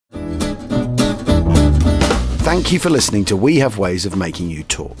Thank you for listening to We Have Ways of Making You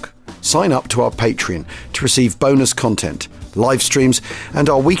Talk. Sign up to our Patreon to receive bonus content, live streams, and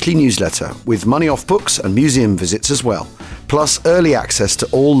our weekly newsletter with money off books and museum visits as well, plus early access to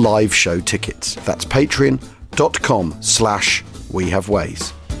all live show tickets. That's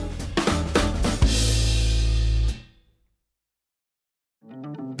patreon.com/wehaveways.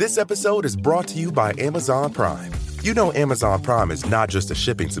 This episode is brought to you by Amazon Prime. You know Amazon Prime is not just a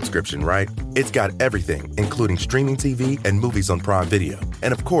shipping subscription, right? It's got everything, including streaming TV and movies on Prime Video.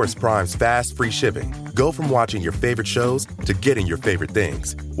 And of course, Prime's fast, free shipping. Go from watching your favorite shows to getting your favorite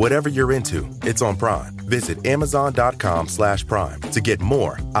things. Whatever you're into, it's on Prime. Visit amazon.com/prime to get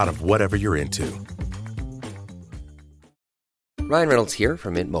more out of whatever you're into. Ryan Reynolds here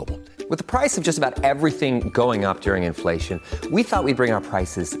from Mint Mobile. With the price of just about everything going up during inflation, we thought we'd bring our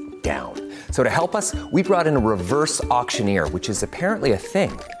prices down. So to help us, we brought in a reverse auctioneer, which is apparently a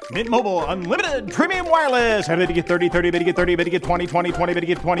thing. Mint Mobile Unlimited Premium Wireless. How to get 30, 30, bit to get 30, bit to get 20, 20, 20, bit to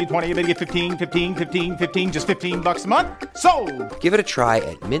get 20, 20, bit to get 15, 15, 15, 15, just $15 a month? Sold! Give it a try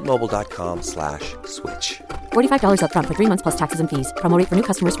at mintmobile.com/switch. $45 up front for 3 months plus taxes and fees. Promo rate for new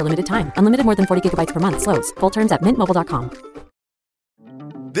customers for limited time. Unlimited more than 40 gigabytes per month. Slows full terms at mintmobile.com.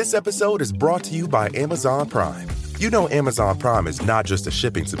 This episode is brought to you by Amazon Prime. You know Amazon Prime is not just a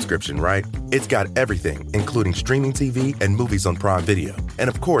shipping subscription, right? It's got everything, including streaming TV and movies on Prime Video. And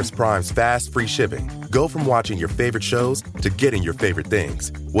of course, Prime's fast, free shipping. Go from watching your favorite shows to getting your favorite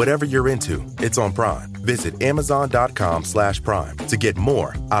things. Whatever you're into, it's on Prime. Visit amazon.com/prime to get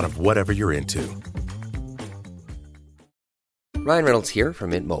more out of whatever you're into. Ryan Reynolds here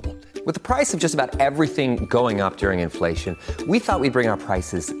from Mint Mobile. With the price of just about everything going up during inflation, we thought we'd bring our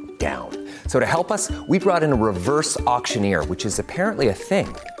prices down. So to help us, we brought in a reverse auctioneer, which is apparently a thing.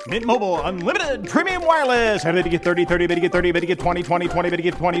 Mint Mobile Unlimited Premium Wireless. How to get 30, 30, bit to get 30, bit to get 20, 20, 20, bit to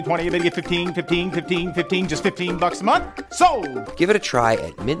get 20, 20, bit to get 15, 15, 15, 15, just $15 a month? Sold! Give it a try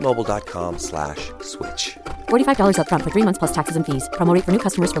at mintmobile.com/switch. $45 up front for 3 months plus taxes and fees. Promo rate for new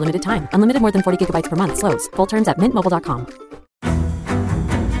customers for limited time. Unlimited more than 40 gigabytes per month. Slows full terms at mintmobile.com.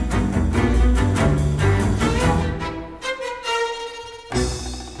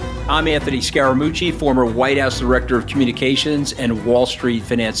 I'm Anthony Scaramucci, former White House Director of Communications and Wall Street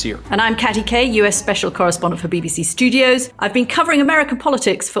financier. And I'm Katty Kay, US Special Correspondent for BBC Studios. I've been covering American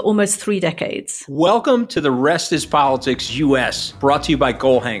politics for almost 3 decades. Welcome to The Rest is Politics US, brought to you by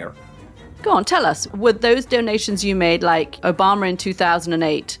Goalhanger. Go on, tell us, were those donations you made, like Obama in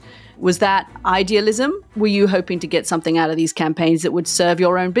 2008, was that idealism? Were you hoping to get something out of these campaigns that would serve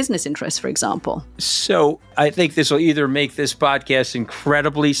your own business interests, for example? So I think this will either make this podcast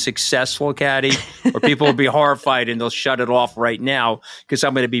incredibly successful, Katty, or people will be horrified and they'll shut it off right now because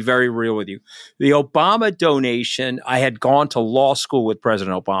I'm going to be very real with you. The Obama donation, I had gone to law school with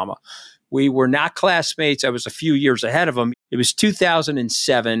President Obama. We were not classmates. I was a few years ahead of him. It was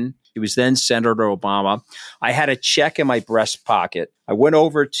 2007. He was then Senator Obama. I had a check in my breast pocket. I went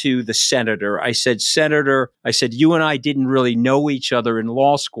over to the senator. I said, Senator, you and I didn't really know each other in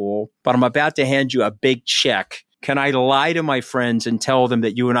law school, but I'm about to hand you a big check. Can I lie to my friends and tell them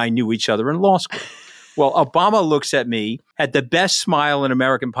that you and I knew each other in law school? Well, Obama looks at me, had the best smile in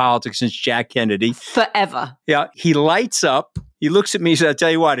American politics since Jack Kennedy. Forever. Yeah. He lights up. He looks at me and says, I'll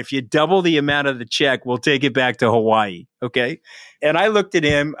tell you what, if you double the amount of the check, we'll take it back to Hawaii. Okay. And I looked at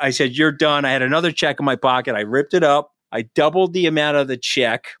him. I said, you're done. I had another check in my pocket. I ripped it up. I doubled the amount of the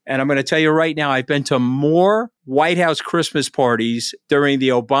check. And I'm going to tell you right now, I've been to more White House Christmas parties during the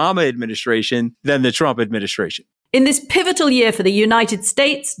Obama administration than the Trump administration. In this pivotal year for the United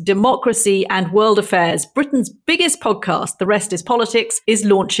States, democracy, and world affairs, Britain's biggest podcast, The Rest is Politics, is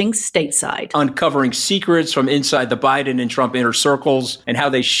launching stateside. Uncovering secrets from inside the Biden and Trump inner circles and how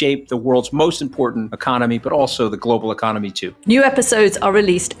they shape the world's most important economy, but also the global economy too. New episodes are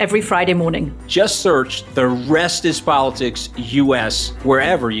released every Friday morning. Just search The Rest is Politics US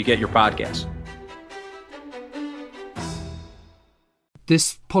wherever you get your podcasts.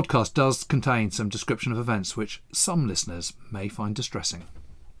 This podcast does contain some description of events which some listeners may find distressing.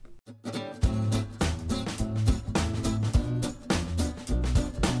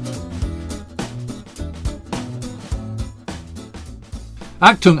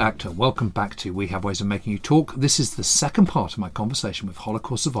 Actung Actor, welcome back to We Have Ways of Making You Talk. This is the second part of my conversation with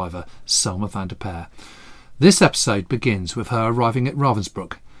Holocaust survivor Selma van der Perre. This episode begins with her arriving at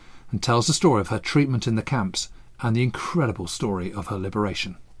Ravensbrück and tells the story of her treatment in the camps and the incredible story of her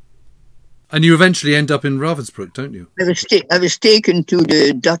liberation. And you eventually end up in Ravensbrück, don't you? I was taken to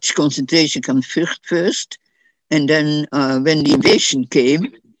the Dutch concentration camp first, and then when the invasion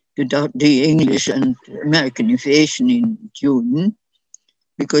came, the English and American invasion in June,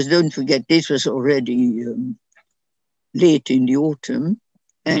 because don't forget, this was already late in the autumn.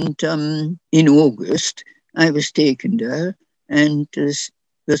 And in August, I was taken there and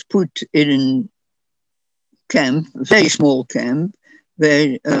was put in a camp, a very small camp,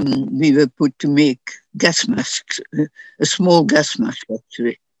 where we were put to make gas masks, a small gas mask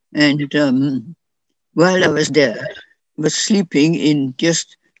factory. And while I was there, I was sleeping in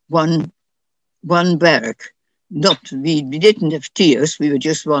just one barrack. We didn't have tiers, we were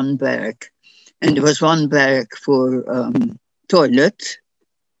just one barrack. And there was one barrack for toilet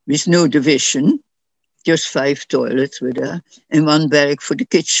with no division, just 5 toilets were there, and one barrack for the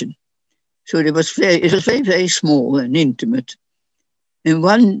kitchen. So it was very, very small and intimate. And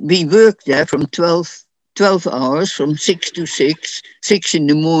we worked there from 12 hours, from 6 to 6, 6 in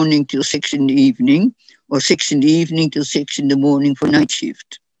the morning till 6 in the evening, or 6 in the evening till 6 in the morning for night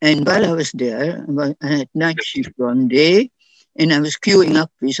shift. And while I was there, I had night shift one day, and I was queuing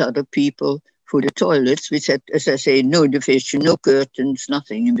up with other people for the toilets, which had, as I say, no division, no curtains,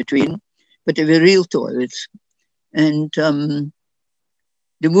 nothing in between, but they were real toilets. And the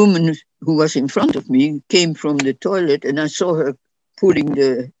woman who was in front of me came from the toilet, and I saw her pulling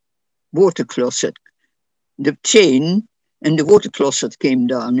the water closet, the chain, and the water closet came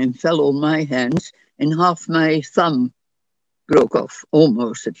down and fell on my hands, and half my thumb broke off,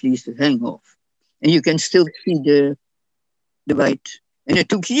 almost, at least, it hang off. And you can still see the white. And it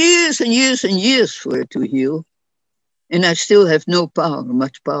took years and years and years for it to heal. And I still have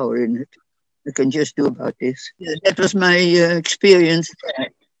much power in it. I can just do about this. That was my experience.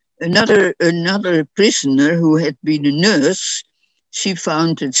 Another prisoner who had been a nurse, she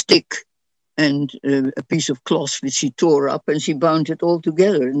found a stick and a piece of cloth which she tore up, and she bound it all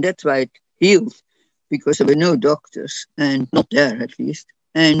together. And that's why it healed, because there were no doctors, and not there at least.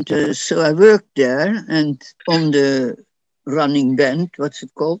 And so I worked there, and on the running band, what's it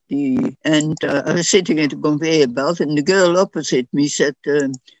called? I was sitting at a conveyor belt, and the girl opposite me said,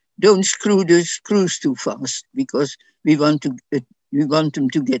 "Don't screw the screws too fast, because we want them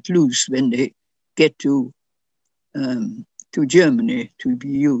to get loose when they get to Germany to be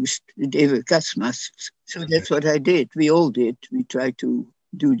used." They were gas masks. So that's what I did. We all did. We tried to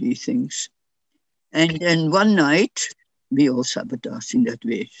do these things. And then one night, we all sabotaged in that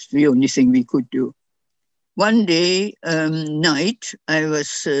way. It's the only thing we could do. One day, night, I was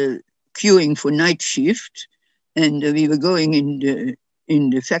queuing for night shift, and we were going in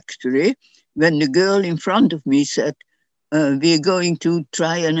the factory when the girl in front of me said, "We're going to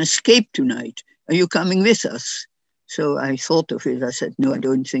try and escape tonight. Are you coming with us?" So I thought of it. I said, "No, I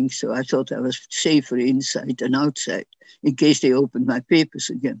don't think so." I thought I was safer inside than outside in case they opened my papers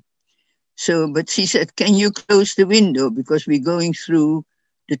again. So, but she said, "Can you close the window? Because we're going through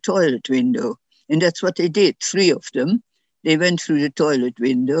the toilet window." And that's what they did, 3 of them. They went through the toilet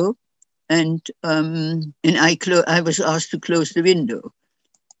window, and I was asked to close the window.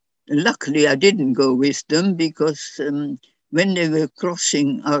 Luckily, I didn't go with them, because when they were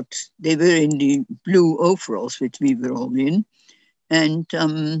crossing out, they were in the blue overalls, which we were all in. And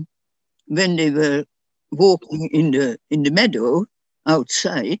when they were walking in the meadow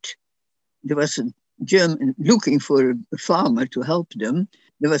outside, there was a German looking for a farmer to help them.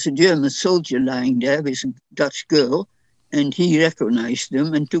 There was a German soldier lying there with a Dutch girl, and he recognized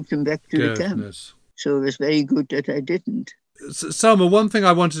them and took them back to the camp. So it was very good that I didn't. Selma, one thing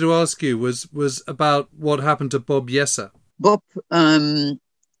I wanted to ask you was about what happened to Bob Jesser. Bob,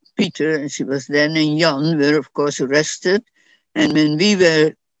 Peter, as he was then, and Jan were, of course, arrested. And when we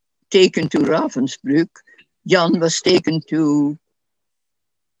were taken to Ravensbrück, Jan was taken to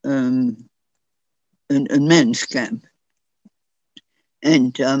a men's camp.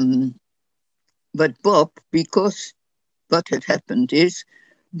 And but Bob, because what had happened is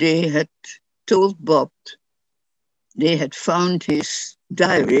they had told Bob they had found his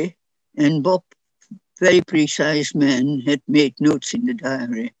diary, and Bob, very precise man, had made notes in the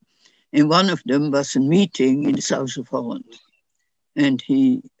diary. And one of them was a meeting in the south of Holland. And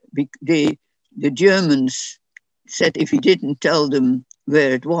the Germans said if he didn't tell them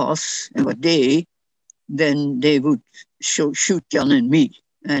where it was and what day, then they would shoot Jan and me.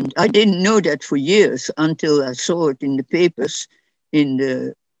 And I didn't know that for years until I saw it in the papers, in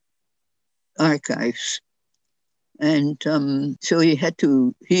the archives. And so there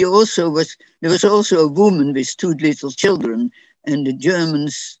was also a woman with 2 little children, and the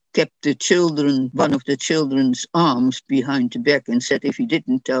Germans kept one of the children's arms behind the back, and said if he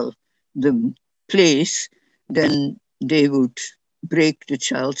didn't tell them place, then they would break the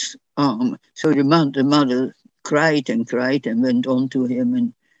child's arm. So the mother cried and cried and went on to him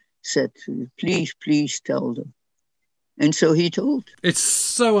and said, please tell them. And so he told. It's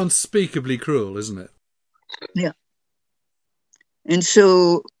so unspeakably cruel, isn't it? Yeah. And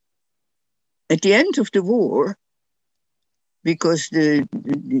so at the end of the war, because the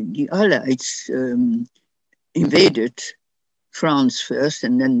Allies invaded France first,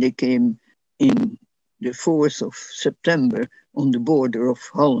 and then they came in the 4th of September on the border of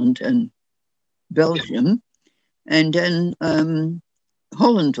Holland and Belgium. And then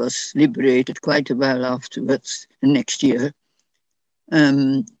Holland was liberated quite a while afterwards, the next year.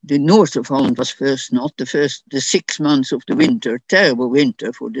 The north of Holland was first not. The 6 months of the winter, terrible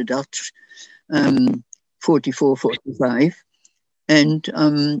winter for the Dutch, 44, 45. And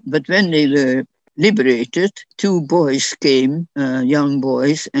but when they were liberated, 2 boys came, young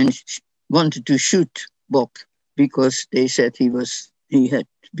boys, and wanted to shoot Bob because they said he had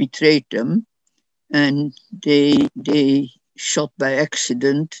betrayed them, and they shot by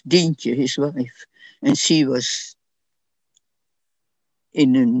accident Dientje, his wife, and she was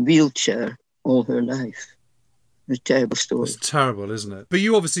in a wheelchair all her life. A terrible story. It's terrible, isn't it? But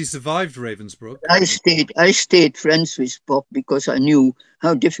you obviously survived Ravensbrück. I stayed friends with Bob because I knew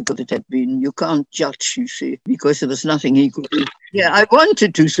how difficult it had been. You can't judge, you see, because there was nothing he could do. Yeah, I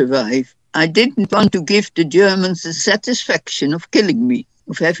wanted to survive. I didn't want to give the Germans the satisfaction of killing me,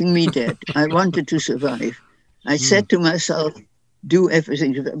 of having me dead. I wanted to survive. I said to myself, do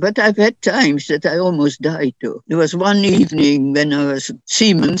everything. But I've had times that I almost died, though. There was one evening when I was at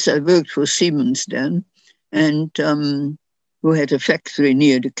Siemens. I worked for Siemens then, and who had a factory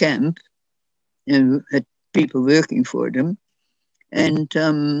near the camp and had people working for them. And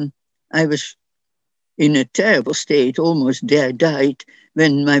I was in a terrible state, almost died,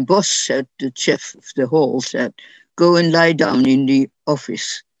 when my boss said, the chef of the hall said, go and lie down in the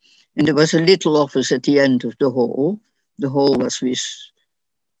office. And there was a little office at the end of the hall. The hall was with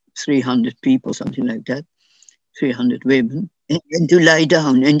 300 people, something like that, 300 women, and to lie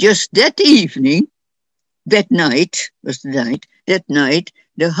down. And just that evening, that night, the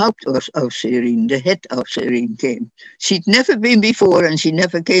Hauptaufseherin, the head Aufseherin came. She'd never been before and she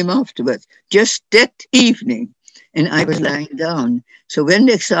never came afterwards, just that evening. And I was lying down. So when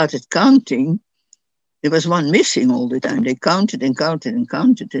they started counting, there was one missing all the time. They counted and counted and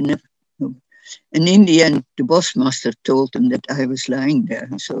counted and never. And in the end, the boss master told them that I was lying there.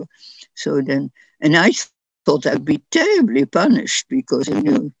 So then, and I thought I'd be terribly punished because,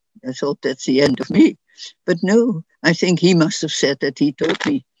 I thought that's the end of me. But no, I think he must have said that he told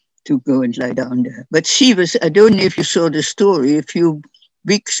me to go and lie down there. But she was, I don't know if you saw the story a few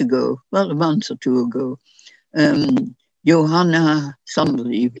weeks ago, well, a month or two ago, Johanna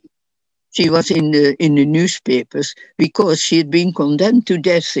somebody, she was in the newspapers because she had been condemned to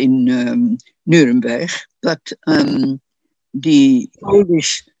death in Nuremberg, but the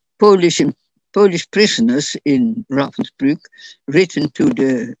Polish prisoners in Ravensbrück written to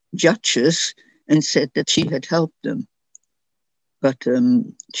the judges and said that she had helped them. But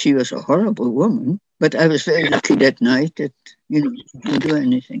she was a horrible woman. But I was very lucky that night that, she didn't do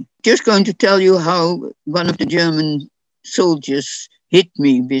anything. Just going to tell you how one of the German soldiers hit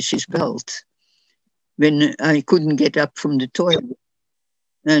me with his belt when I couldn't get up from the toilet.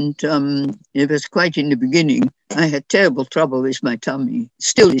 And it was quite in the beginning. I had terrible trouble with my tummy.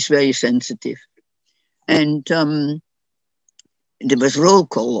 Still is very sensitive. And there was roll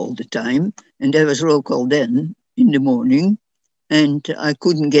call all the time. And there was roll call then in the morning. And I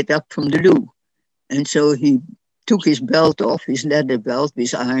couldn't get up from the loo. And so he took his belt off, his leather belt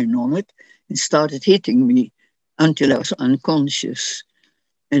with iron on it, and started hitting me until I was unconscious.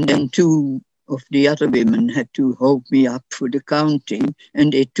 And then 2 of the other women had to hold me up for the counting,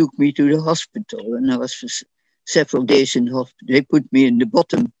 and they took me to the hospital. And I was for several days in the hospital. They put me in the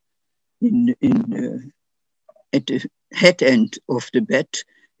bottom, at the head end of the bed,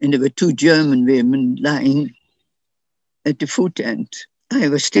 and there were 2 German women lying at the foot end. I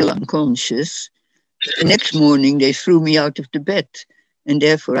was still unconscious. The next morning, they threw me out of the bed, and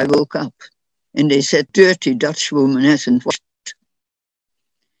therefore I woke up. And they said, dirty Dutch woman hasn't washed.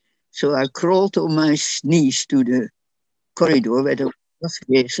 So I crawled on my knees to the corridor where the wash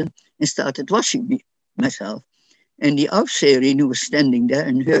basin and started washing myself. And the Aufseherin who was standing there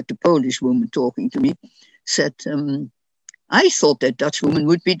and heard the Polish woman talking to me said, I thought that Dutch woman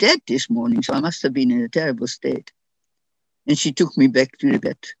would be dead this morning, so I must have been in a terrible state. And she took me back to the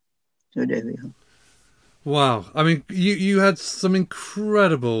bed. So there we go. Wow. I mean, you had some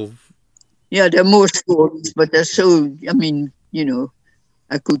incredible... Yeah, there are more stories, but they're so,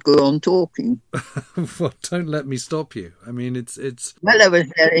 I could go on talking. Well, don't let me stop you. I mean, it's... Well, I was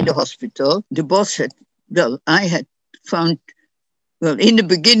there in the hospital. The boss had, I had found, in the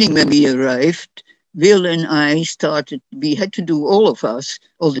beginning when we arrived, Will and I we had to do, all of us,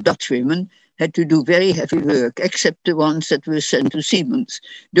 all the Dutch women, had to do very heavy work, except the ones that were sent to Siemens.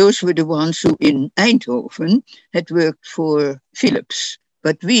 Those were the ones who in Eindhoven had worked for Philips.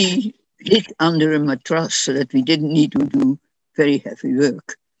 But we hid under a mattress so that we didn't need to do very heavy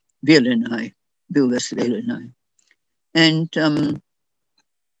work, Bill Westweel and I. And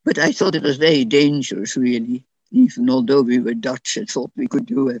but I thought it was very dangerous, really. Even although we were Dutch, I thought we could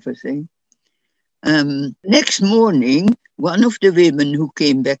do everything. Next morning, one of the women who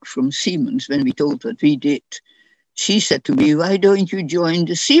came back from Siemens, when we told what we did, she said to me, "Why don't you join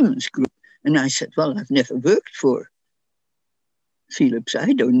the Siemens group?" And I said, "Well, I've never worked for Philips.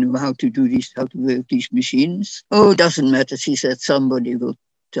 I don't know how to work these machines." "Oh, it doesn't matter," she said, "somebody will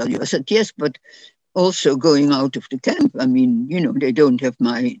tell you." I said, "Yes, but also going out of the camp. I mean, they don't have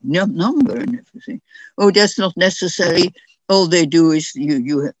my number and everything." "Oh, that's not necessary. All they do is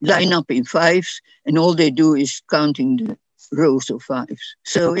you line up in fives, and all they do is counting the rows of fives."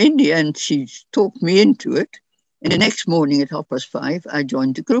 So in the end, she talked me into it. And the next morning at 5:30, I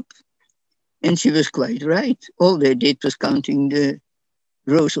joined the group. And she was quite right. All they did was counting the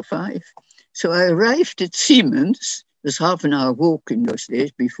rows of five. So I arrived at Siemens. It was half an hour walk in those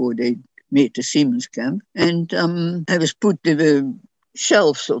days before they made the Siemens camp. And I was put the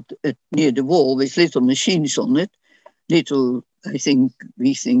shelves near the wall with little machines on it. Little, we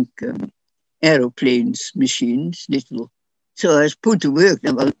think aeroplanes machines, little. So I was put to work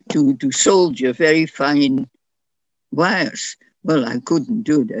to solder very fine wires. Well, I couldn't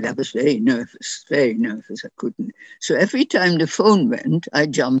do that. I was very nervous. I couldn't. So every time the phone went, I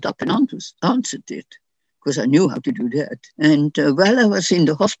jumped up and answered it, because I knew how to do that. And while I was in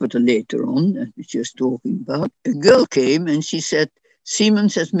the hospital later on, I was just talking about, a girl came and she said,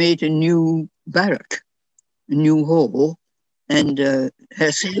 "Siemens has made a new barrack, a new hall, and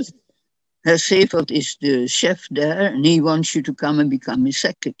Herr Seefeld is the chef there, and he wants you to come and become his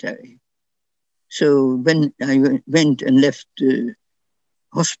secretary." So when I went and left the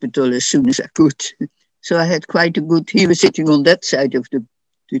hospital as soon as I could, so I had he was sitting on that side of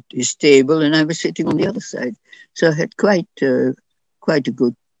his table, and I was sitting on the other side. So I had quite a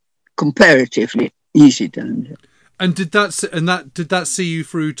good, comparatively easy time there. And did that see you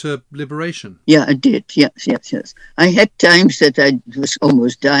through to liberation? Yeah, it did. Yes. I had times that I was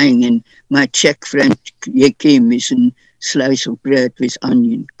almost dying, and my Czech friend came with a slice of bread with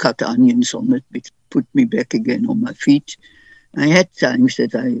cut onions on it, which put me back again on my feet. I had times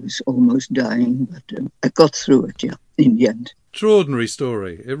that I was almost dying, but I got through it, in the end. Extraordinary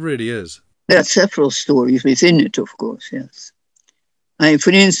story. It really is. There are several stories within it, of course, yes.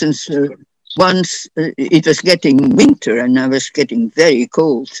 For instance, once it was getting winter and I was getting very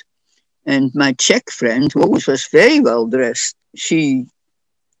cold. And my Czech friend, who always was very well dressed, she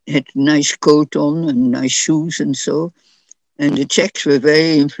had a nice coat on and nice shoes and so. And the Czechs were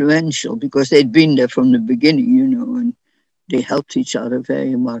very influential because they'd been there from the beginning, and they helped each other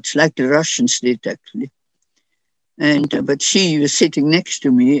very much, like the Russians did, actually. But she was sitting next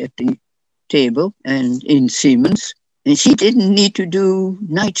to me at the table and in Siemens. And she didn't need to do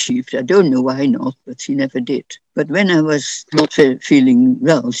night shift. I don't know why not, but she never did. But when I was not feeling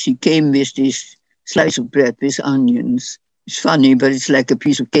well, she came with this slice of bread with onions. It's funny, but it's like a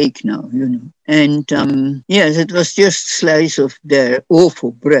piece of cake now, And yes, it was just a slice of their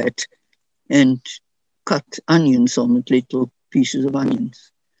awful bread and cut onions on it, little pieces of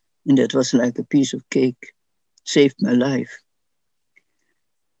onions. And that was like a piece of cake. Saved my life.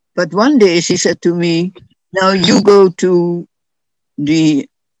 But one day she said to me, "Now you go to the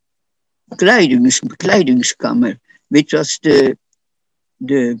Kleidingskammer," which was the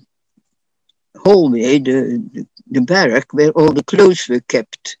hallway, the barrack where all the clothes were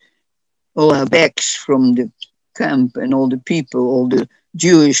kept, all our bags from the camp and all the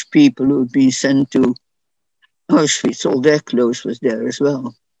Jewish people who had been sent to Auschwitz, all their clothes was there as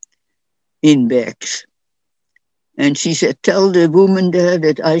well, in bags. And she said, "Tell the woman there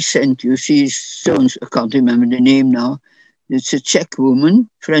that I sent you. She's I can't remember the name now. It's a Czech woman,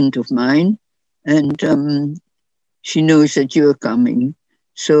 friend of mine, and she knows that you're coming."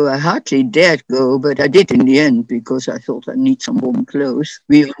 So I hardly dared go, but I did in the end because I thought I need some warm clothes.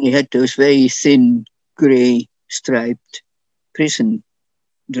 We only had those very thin, grey, striped prison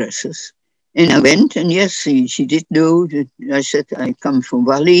dresses. And I went, and yes, she did know that I said, "I come from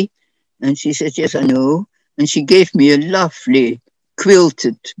Wally." And she said, "Yes, I know." And she gave me a lovely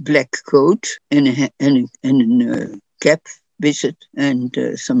quilted black coat and a cap with it and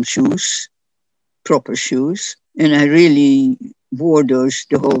some shoes, proper shoes. And I really wore those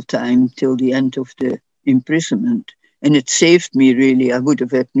the whole time till the end of the imprisonment. And it saved me, really. I would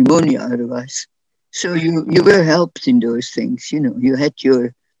have had pneumonia otherwise. So you were helped in those things. You had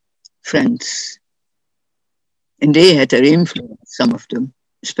your friends. And they had their influence, some of them,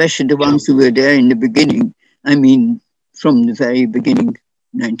 especially the ones who were there in the beginning. I mean, from the very beginning,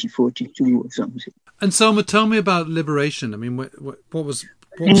 1942 or something. And Selma, tell me about liberation. I mean, what was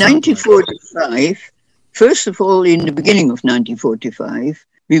in 1945, first of all, in the beginning of 1945,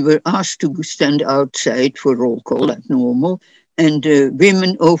 we were asked to stand outside for roll call, like normal, and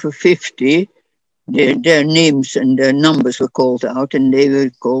women over 50, their names and their numbers were called out, and they were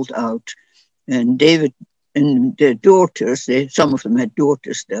called out. And their daughters, some of them had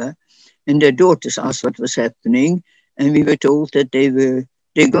daughters there, and their daughters asked what was happening, and we were told that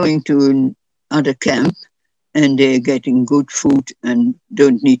they're going to another camp, and they're getting good food and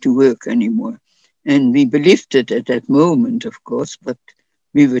don't need to work anymore. And we believed it at that moment, of course, but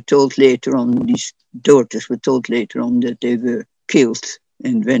we were told later on, these daughters were told later on that they were killed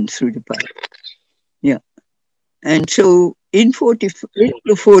and went through the pipe. Yeah. And so in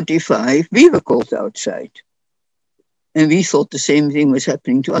April 45, we were called outside. And we thought the same thing was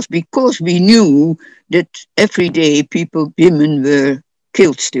happening to us because we knew that every day women were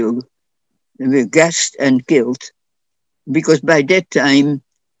killed still. They were gassed and killed. Because by that time,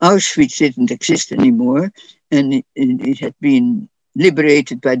 Auschwitz didn't exist anymore. And it had been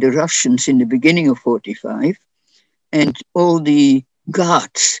liberated by the Russians in the beginning of 45. And all the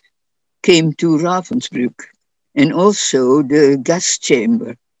guards came to Ravensbrück. And also the gas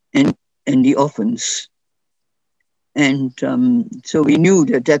chamber and the ovens. And so we knew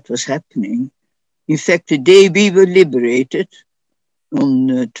that was happening. In fact, the day we were liberated, on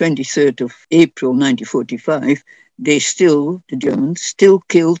the 23rd of April 1945, the Germans still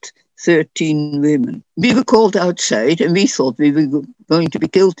killed 13 women. We were called outside and we thought we were going to be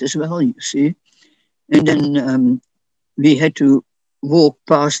killed as well, you see. And then we had to walk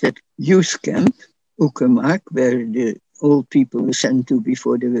past that youth camp, Uckermark, where the old people were sent to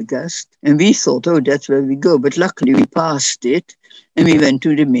before they were gassed. And we thought, that's where we go. But luckily we passed it and we went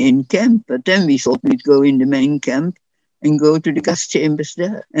to the main camp. But then we thought we'd go in the main camp and go to the gas chambers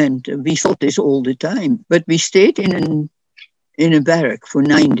there. And we thought this all the time. But we stayed in a barrack for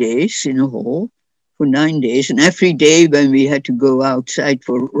 9 days, in a hall, for 9 days. And every day when we had to go outside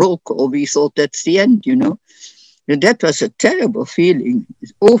for roll call, we thought that's the end, you know. And that was a terrible feeling.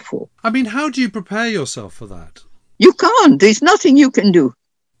 It's awful. I mean, how do you prepare yourself for that? You can't. There's nothing you can do.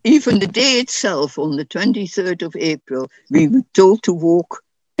 Even the day itself, on the 23rd of April, we were told to walk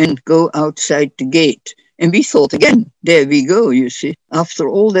and go outside the gate. And we thought, again, there we go, you see. After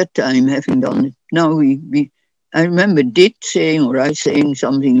all that time having done it, now I remember I saying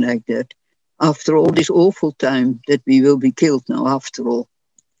something like that. After all this awful time that we will be killed now, after all.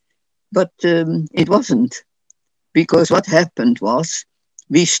 But it wasn't. Because what happened was,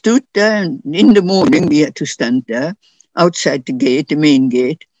 we stood there, and in the morning we had to stand there, outside the gate, the main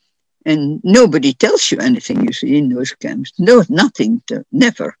gate, and nobody tells you anything, you see, in those camps. No, nothing,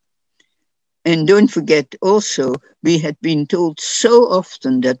 never. And don't forget, also, we had been told so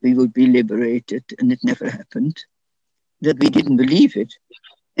often that we would be liberated, and it never happened, that we didn't believe it.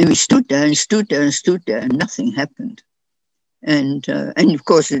 And we stood there and stood there and stood there, and nothing happened. And of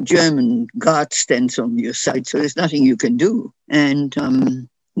course, the German guard stands on your side, so there's nothing you can do. And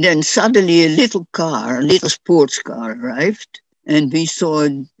then suddenly a little sports car arrived, and we saw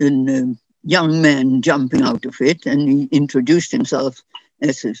a young man jumping out of it, and he introduced himself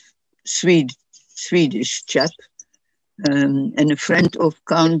as a Swedish chap, and a friend of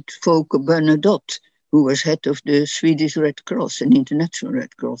Count Volker Bernadotte, who was head of the Swedish Red Cross and International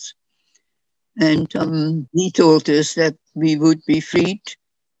Red Cross. And he told us that we would be freed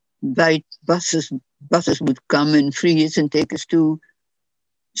by buses. Buses would come and free us and take us to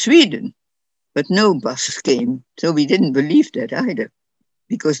Sweden. But no buses came. So we didn't believe that either,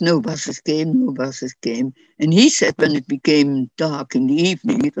 because no buses came. And he said when it became dark in the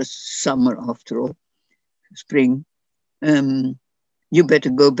evening, it was summer after all, spring, you better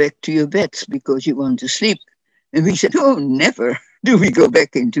go back to your beds because you want to sleep. And we said, oh, never do we go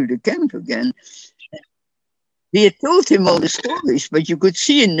back into the camp again. We had told him all the stories, but you could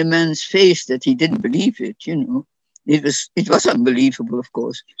see in the man's face that he didn't believe it, you know. It was unbelievable, of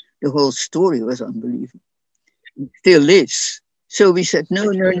course. The whole story was unbelievable. It still is. So we said, no.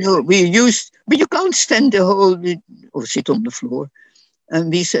 But you can't stand the whole, or sit on the floor.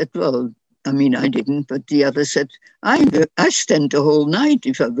 And we said, well, I mean, I didn't, but the other said, I stand the whole night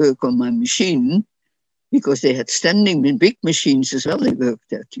if I work on my machine, because they had standing with big machines as well, they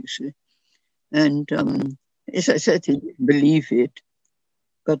worked at, you see. And as I said, he didn't believe it,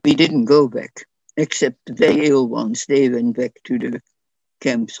 but we didn't go back, except the very ill ones. They went back to the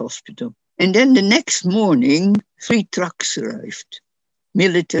camp's hospital. And then the next morning, 3 trucks arrived.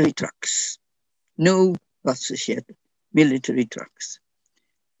 military trucks. No buses yet, military trucks.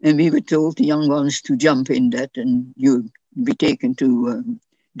 And we were told, the young ones, to jump in that and you'll be taken to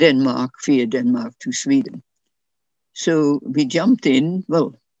Denmark, via Denmark to Sweden. So we jumped in.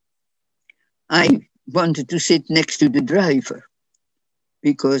 Well, I wanted to sit next to the driver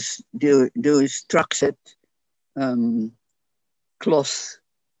because those trucks had cloth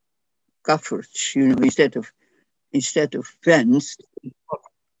coverage, instead of vans.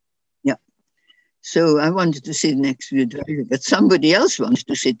 Yeah. So I wanted to sit next to the driver, but somebody else wanted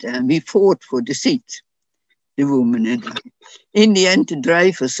to sit there, and we fought for the seat, the woman and I. In the end, the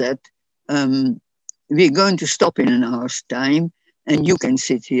driver said, we're going to stop in an hour's time, and you can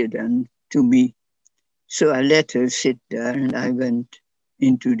sit here then to me. So I let her sit there, and I went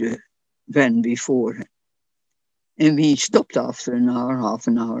into the van before her. And we stopped after an hour, half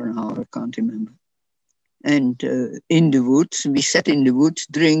an hour, I can't remember. And in the woods, we sat in the woods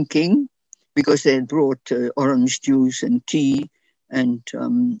drinking, because they had brought orange juice and tea and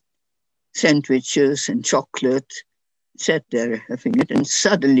sandwiches and chocolate, sat there having it. And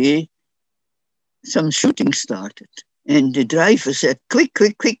suddenly some shooting started. And the driver said, quick,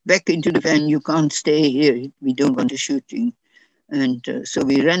 back into the van. You can't stay here. We don't want a shooting. And so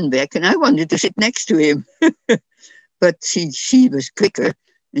we ran back, and I wanted to sit next to him. But she was quicker,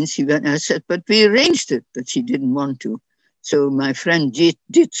 and she went. I said, but we arranged it, but she didn't want to. So my friend did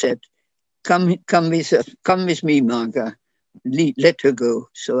said, come with me, Marga. Let her go.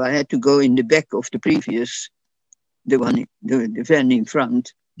 So I had to go in the back of the van in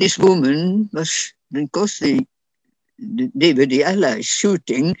front. This woman was, because they were the Allies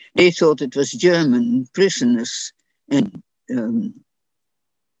shooting, they thought it was German prisoners and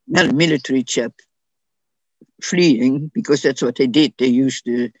military chap fleeing, because that's what they did. They used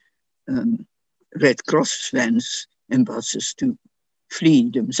the Red Cross vans and buses to flee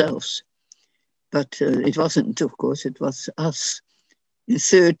themselves. But it wasn't, of course, it was us.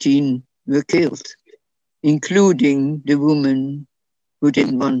 13 were killed, including the woman who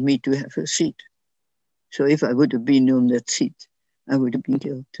didn't want me to have her seat. So if I would have been on that seat, I would have been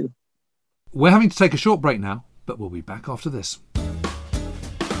killed too. We're having to take a short break now, but we'll be back after this.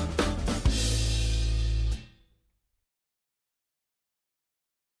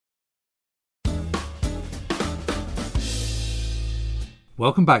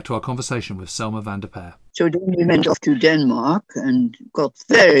 Welcome back to our conversation with Selma van der Perre. So then we went off to Denmark and got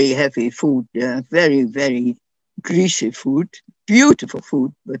very heavy food there, very, very greasy food, beautiful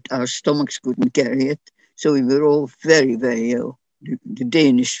food, but our stomachs couldn't carry it. So we were all very, very ill. The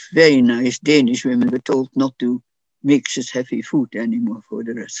Danish, very nice Danish women were told not to make such heavy food anymore for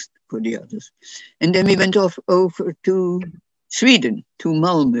the others. And then we went off over to Sweden, to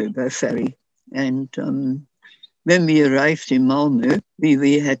Malmö by ferry. And when we arrived in Malmö,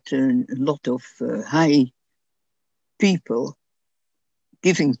 we had a lot of high people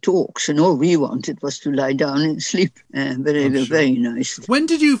giving talks, and all we wanted was to lie down and sleep. But they were very nice. When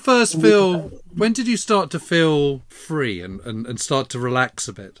did you start to feel free and start to relax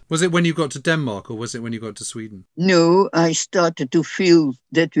a bit? Was it when you got to Denmark, or was it when you got to Sweden? No, I started to feel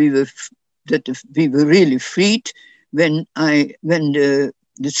that we were really freed when the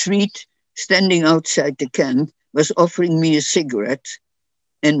Swede standing outside the camp was offering me a cigarette,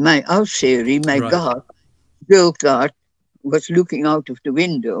 and my outsherry, my girl guard, was looking out of the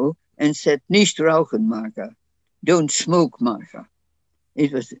window and said, "Nicht rauchen, Marga. Don't smoke, Marga."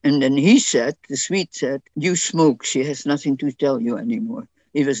 And then he said, the Swede said, "You smoke, she has nothing to tell you anymore."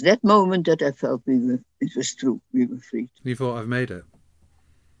 It was that moment that I felt it was true, we were free. You thought, I've made it?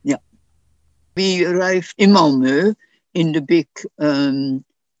 Yeah. We arrived in Malmö in the big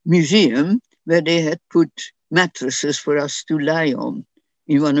museum where they had put mattresses for us to lie on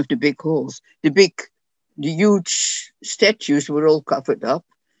in one of the big halls. The huge statues were all covered up,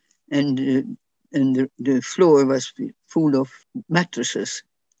 and the floor was full of mattresses.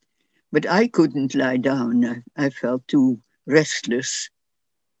 But I couldn't lie down. I felt too restless.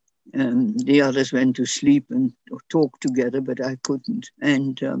 The others went to sleep and talked together, but I couldn't.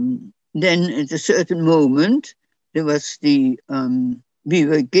 And then at a certain moment, there was we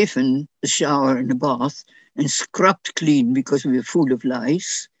were given a shower and a bath and scrubbed clean because we were full of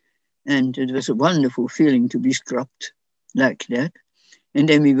lice. And it was a wonderful feeling to be scrubbed like that. And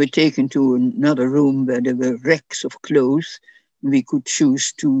then we were taken to another room where there were racks of clothes. We could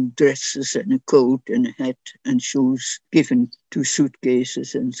choose 2 dresses and a coat and a hat and shoes, given 2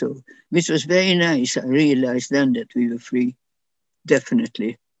 suitcases and so, which was very nice. I realized then that we were free,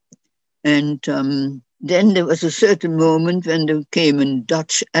 definitely. And then there was a certain moment when there came a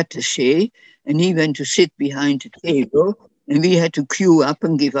Dutch attaché, and he went to sit behind the table, And we had to queue up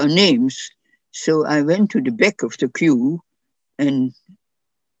and give our names. So I went to the back of the queue and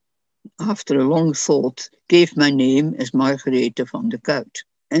after a long thought, gave my name as Margarethe van der Kuit.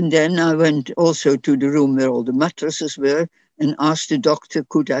 And then I went also to the room where all the mattresses were and asked the doctor,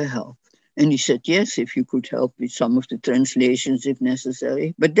 could I help? And he said, yes, if you could help with some of the translations if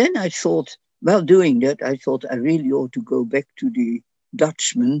necessary. But then I thought, while doing that, I thought I really ought to go back to the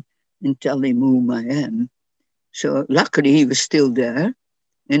Dutchman and tell him whom I am. So luckily he was still there.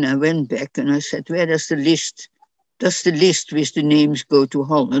 And I went back and I said, where does the list? Does the list with the names go to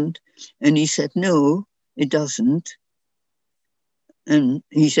Holland? And he said, no, it doesn't. And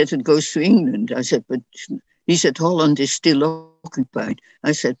he said, it goes to England. I said, but he said, Holland is still occupied.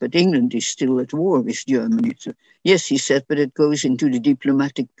 I said, but England is still at war with Germany. So, yes, he said, but it goes into the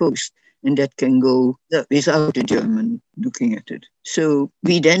diplomatic post and that can go without a German looking at it. So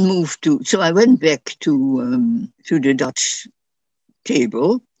we then moved to, so I went back to the Dutch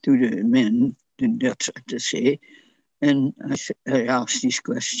table, to the men, the Dutch attaché, and I asked these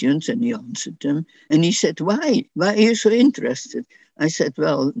questions and he answered them. And he said, why? Why are you so interested? I said,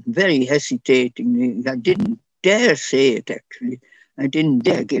 well, very hesitatingly. I didn't dare say it, actually. I didn't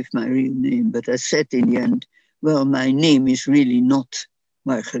dare give my real name, but I said in the end, well, my name is really not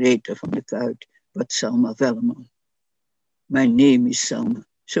Margarethe van der Kuit, but Selma Velleman. My name is Selma.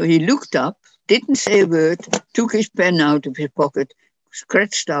 So he looked up, didn't say a word, took his pen out of his pocket,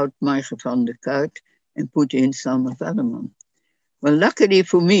 scratched out Margarethe van der Kuit, and put in Selma Velleman. Well, luckily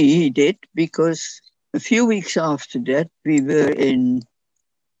for me, he did, because a few weeks after that, we were in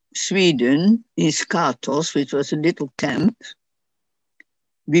Sweden, in Skatos, which was a little camp.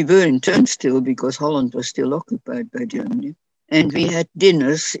 We were in Turnstill because Holland was still occupied by Germany. And we had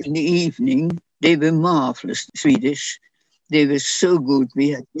dinners in the evening. They were marvelous, Swedish. They were so good. We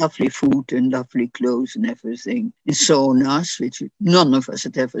had lovely food and lovely clothes and everything. In saunas, which none of us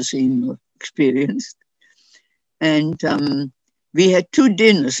had ever seen or experienced. And we had 2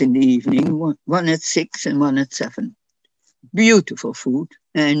 dinners in the evening, one at 6 and one at 7. Beautiful food.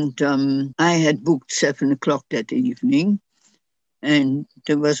 And I had booked 7 o'clock that evening. And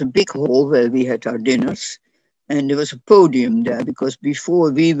there was a big hall where we had our dinners. And there was a podium there because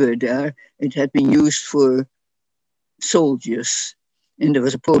before we were there, it had been used for soldiers. And there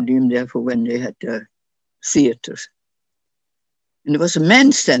was a podium there for when they had their theaters. And there was a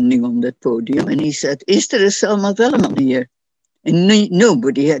man standing on that podium and he said, is there a Selma Velleman here? And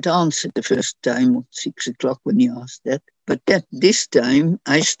nobody had answered the first time at 6 o'clock when he asked that. But this time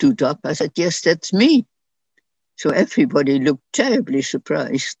I stood up, I said, yes, that's me. So everybody looked terribly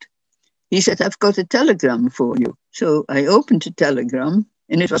surprised. He said, I've got a telegram for you. So I opened the telegram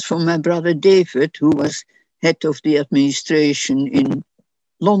and it was from my brother David, who was head of the administration in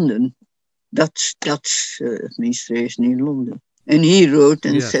London, Dutch administration in London. And he wrote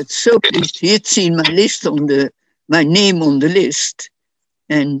and said, so pleased. He had seen my name on the list.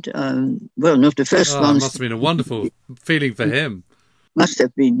 And, well, not the first one. It must have been a wonderful feeling for him. Must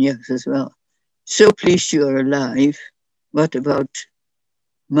have been, yes, as well. So pleased you're alive. What about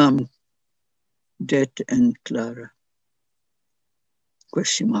Mum, Dad, and Clara?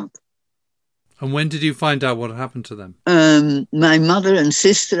 Question mark. And when did you find out what happened to them? My mother and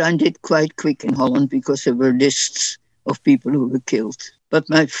sister I did quite quick in Holland because there were lists of people who were killed. But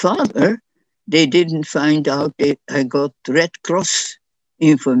my father, they didn't find out. I got Red Cross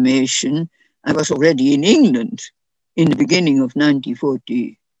information. I was already in England in the beginning of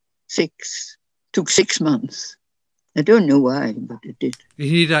 1946. Took 6 months. I don't know why, but it did.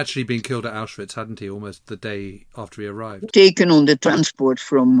 He'd actually been killed at Auschwitz, hadn't he, almost the day after he arrived? Taken on the transport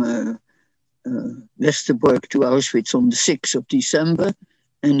from Westerbork to Auschwitz on the 6th of December,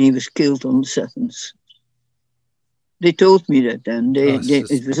 and he was killed on the 7th. They told me that then.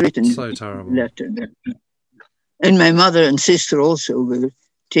 It was written so terrible. Letter. And my mother and sister also were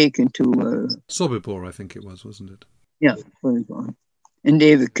taken to... Sobibor, I think it was, wasn't it? Yeah, Sobibor. And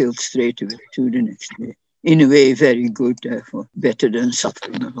they were killed straight away too the next day. In a way, very good, therefore, better than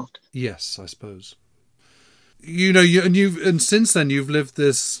suffering a lot. Yes, I suppose. You know, and since then you've lived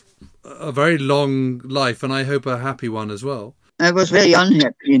a very long life, and I hope a happy one as well. I was very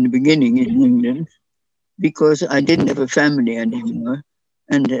unhappy in the beginning in England because I didn't have a family anymore,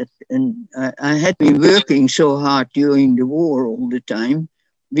 and I had been working so hard during the war all the time,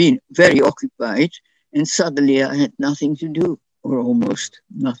 being very occupied, and suddenly I had nothing to do, or almost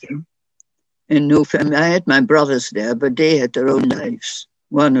nothing. And no family. I had my brothers there, but they had their own lives.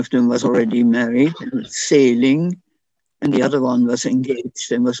 One of them was already married and was sailing, and the other one was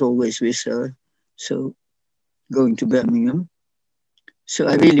engaged and was always with her, so going to Birmingham. So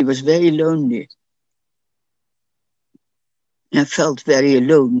I really was very lonely. I felt very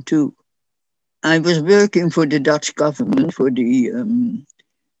alone too. I was working for the Dutch government, for the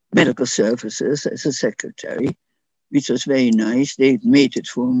medical services as a secretary, which was very nice. They made it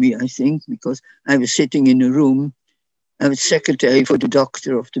for me, I think, because I was sitting in a room. I was secretary for the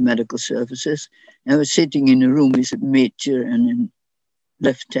doctor of the medical services. I was sitting in a room with a major and a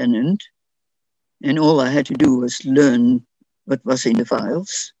lieutenant, and all I had to do was learn what was in the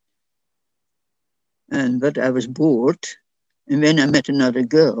files. But I was bored. And then I met another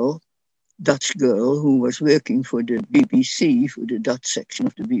girl, Dutch girl, who was working for the BBC, for the Dutch section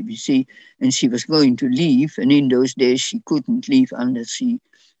of the BBC, and she was going to leave. And in those days, she couldn't leave unless she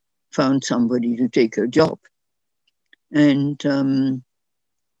found somebody to take her job. And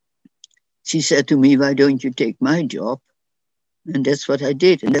she said to me, "Why don't you take my job?" And that's what I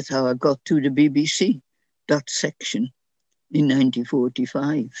did. And that's how I got to the BBC Dutch section in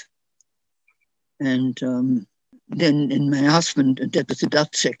 1945. And then, and my husband, that was the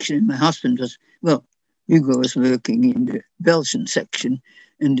Dutch section, and my husband was, well, Hugo was working in the Belgian section,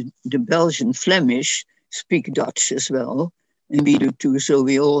 and the Belgian Flemish speak Dutch as well, and we do too, so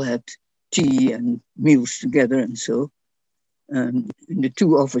we all had tea and meals together and so. And the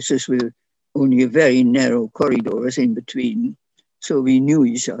two offices were only a very narrow corridors in between, so we knew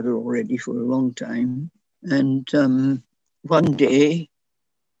each other already for a long time. And one day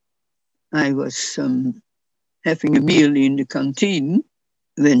I was having a meal in the canteen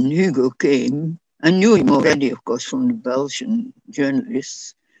when Hugo came. I knew him already, of course, from the Belgian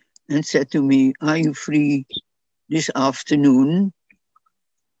journalists, and said to me, "Are you free this afternoon?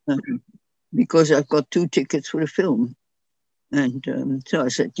 Because I've got 2 tickets for a film." And so I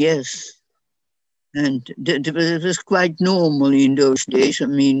said, yes. And it was quite normal in those days. I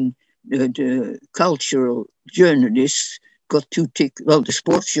mean, the cultural journalists got 2 tickets. Well, the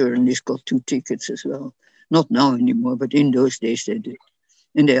sports journalists got 2 tickets as well. Not now anymore, but in those days they did.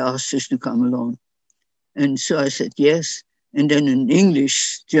 And they asked us to come along. And so I said, yes. And then an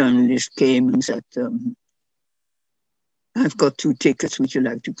English journalist came and said, "I've got 2 tickets. Would you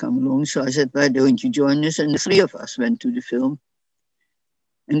like to come along?" So I said, "Why don't you join us?" And the 3 of us went to the film.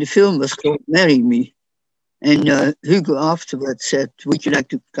 And the film was called Marry Me. And Hugo afterwards said, "Would you like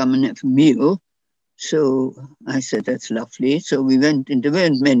to come and have a meal?" So I said, "That's lovely." So we went, and there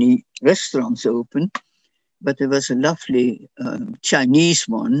weren't many restaurants open, but there was a lovely Chinese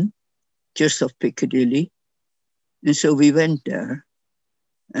one just off Piccadilly. And so we went there.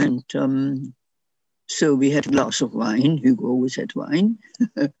 And so we had a glass of wine. Hugo always had wine.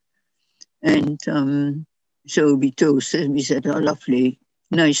 And so we toasted. We said, "Oh, lovely.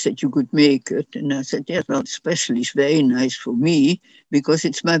 Nice that you could make it." And I said, "Yes, well, especially it's very nice for me because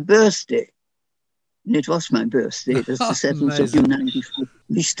it's my birthday." And it was my birthday. It was the 7th of June 1994.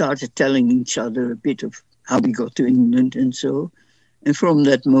 We started telling each other a bit of how we got to England and so. And from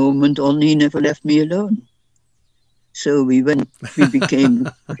that moment on, he never left me alone. So we became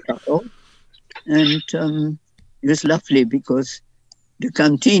a couple. And it was lovely because the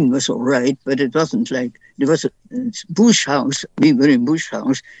canteen was all right, but it wasn't like, there was a Bush House. We were in Bush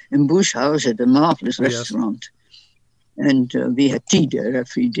House, and Bush House had a marvelous restaurant. And we had tea there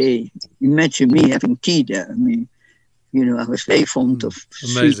every day. Imagine me having tea there. I mean, you know, I was very fond of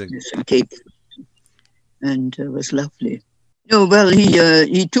sweetness and cake. And it was lovely. No, well,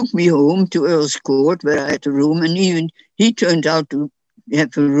 he took me home to Earl's Court, where I had a room, and even he turned out to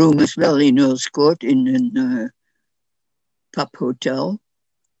have a room as well in Earl's Court in a pub hotel.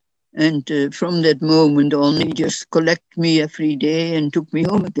 And from that moment on, he just collected me every day and took me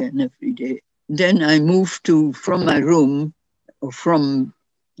home again every day. Then I moved from my room,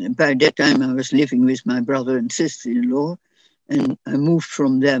 by that time I was living with my brother and sister-in-law, and I moved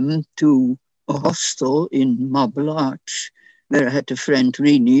from them to a hostel in Marble Arch, where I had a friend,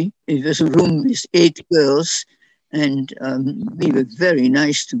 Rini. It was a room with 8 girls, and we were very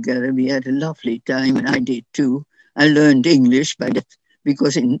nice together. We had a lovely time, and I did too. I learned English by that,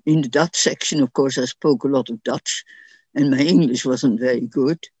 because in the Dutch section, of course, I spoke a lot of Dutch, and my English wasn't very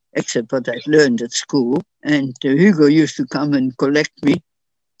good, except what I'd learned at school. And Hugo used to come and collect me,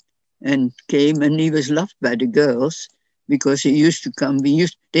 and came, and he was loved by the girls, because he used to come.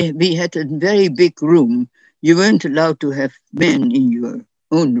 We had a very big room. You weren't allowed to have men in your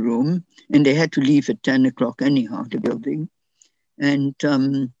own room, and they had to leave at 10 o'clock anyhow, the building. And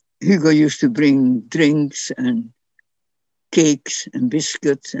Hugo used to bring drinks and cakes and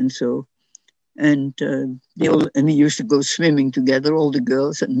biscuits and so. And we used to go swimming together, all the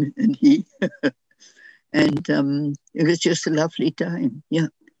girls and he. And it was just a lovely time, yeah.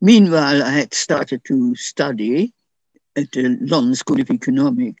 Meanwhile, I had started to study at the London School of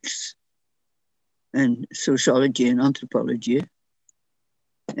Economics. and sociology and anthropology,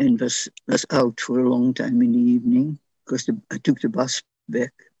 and was out for a long time in the evening because I took the bus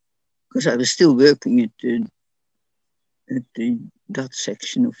back because I was still working at that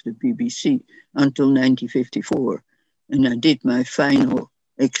section of the BBC until 1954. And I did my final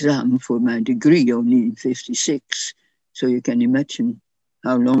exam for my degree only in 56. So you can imagine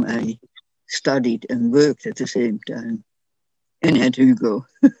how long I studied and worked at the same time. And had Hugo.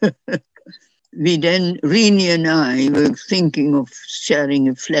 Rini and I were thinking of sharing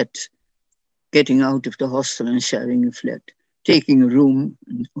a flat, getting out of the hostel and sharing a flat, taking a room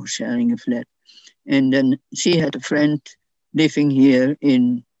or sharing a flat. And then she had a friend living here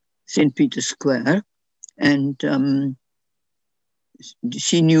in St. Peter's Square. And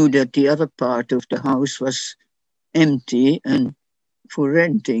she knew that the other part of the house was empty and for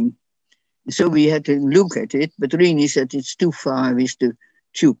renting. So we had to look at it, but Rini said it's too far with the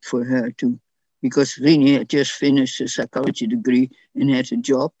tube for her to, because Rini had just finished a psychology degree and had a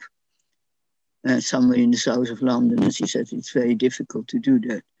job somewhere in the south of London, and she said it's very difficult to do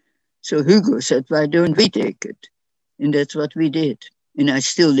that. So Hugo said, why don't we take it? And that's what we did. And I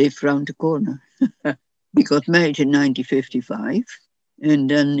still live round the corner. We got married in 1955, and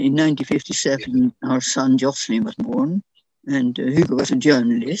then in 1957 our son Jocelyn was born, and Hugo was a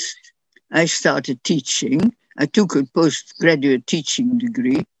journalist. I started teaching. I took a postgraduate teaching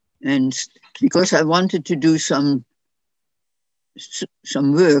degree, and because I wanted to do some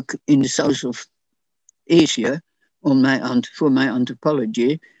work in the south of Asia for my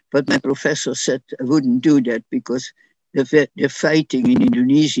anthropology, but my professor said I wouldn't do that because they're fighting in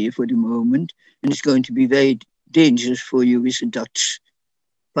Indonesia for the moment, and it's going to be very dangerous for you with a Dutch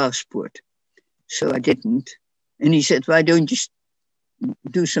passport. So I didn't. And he said, why don't you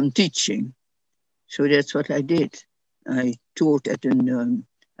do some teaching? So that's what I did. I taught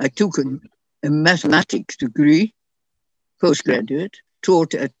I took a mathematics degree, postgraduate,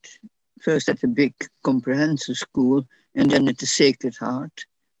 taught first at a big comprehensive school and then at the Sacred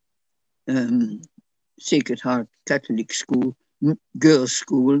Heart Catholic school, girls'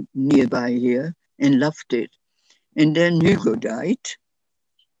 school nearby here, and loved it. And then Hugo died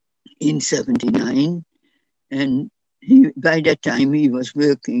in 1979, and by that time he was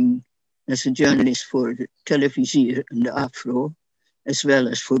working as a journalist for the Televisier and the Afro, as well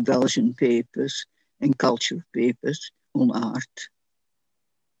as for Belgian papers and cultural papers on art.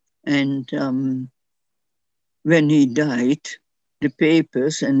 And when he died, the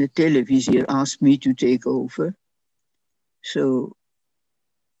papers and the Televisier asked me to take over. So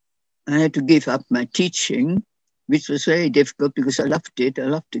I had to give up my teaching, which was very difficult because I loved it. I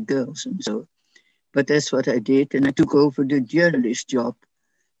loved the girls and so. But that's what I did. And I took over the journalist job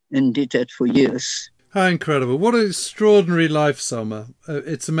and did that for years. How incredible. What an extraordinary life, Selma.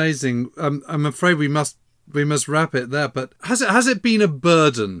 It's amazing. I'm afraid we must wrap it there. But has it been a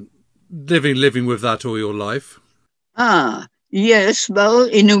burden living with that all your life? Yes. Well,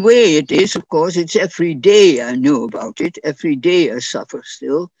 in a way it is, of course. It's every day I know about it. Every day I suffer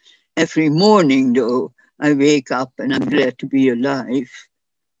still. Every morning, though, I wake up and I'm glad to be alive.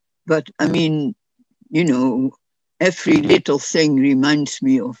 But, I mean, every little thing reminds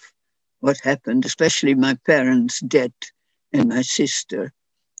me of what happened, especially my parents' death and my sister.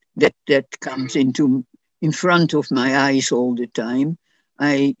 That comes in front of my eyes all the time.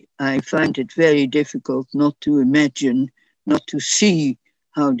 I find it very difficult not to imagine, not to see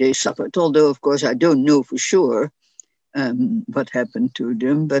how they suffered. Although, of course, I don't know for sure what happened to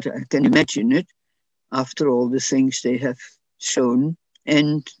them, but I can imagine it after all the things they have shown.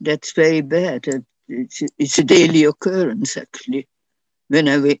 And that's very bad. It's a daily occurrence, actually. When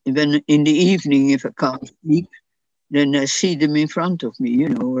in the evening, if I can't sleep, then I see them in front of me,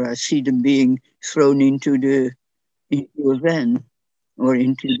 or I see them being thrown into a van or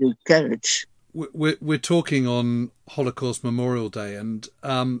into the carriage. We're talking on Holocaust Memorial Day, and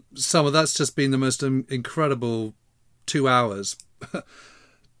Selma, that's just been the most incredible 2 hours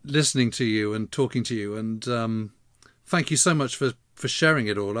listening to you and talking to you, and thank you so much for sharing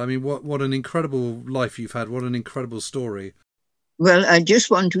it all. I mean, what an incredible life you've had. What an incredible story. Well, I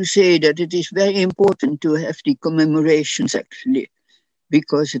just want to say that it is very important to have the commemorations, actually,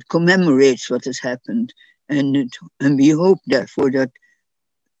 because it commemorates what has happened. And we hope, therefore, that,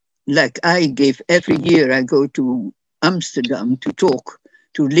 like I gave every year, I go to Amsterdam to talk,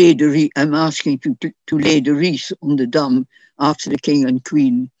 to lay the wreath. I'm asking to lay the wreath on the Dam after the King and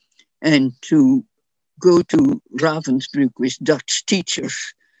Queen, and to go to Ravensbrück with Dutch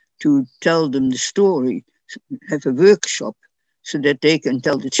teachers to tell them the story, have a workshop so that they can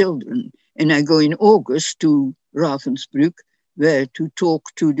tell the children. And I go in August to Ravensbrück were to talk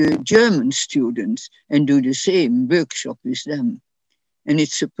to the German students and do the same workshop with them. And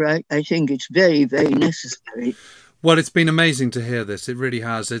I think it's very, very necessary. Well, it's been amazing to hear this. It really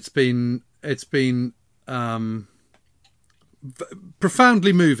has. It's been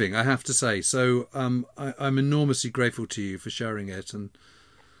profoundly moving, I have to say. So I'm enormously grateful to you for sharing it.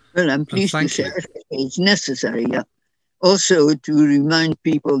 Well, I'm pleased to share it. It's necessary. Yeah. Also, to remind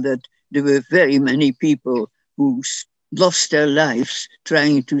people that there were very many people who lost their lives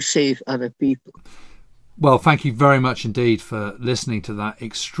trying to save other people. Well, thank you very much indeed for listening to that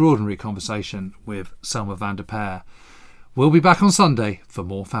extraordinary conversation with Selma van der Perre. We'll be back on Sunday for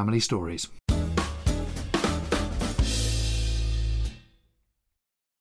more family stories.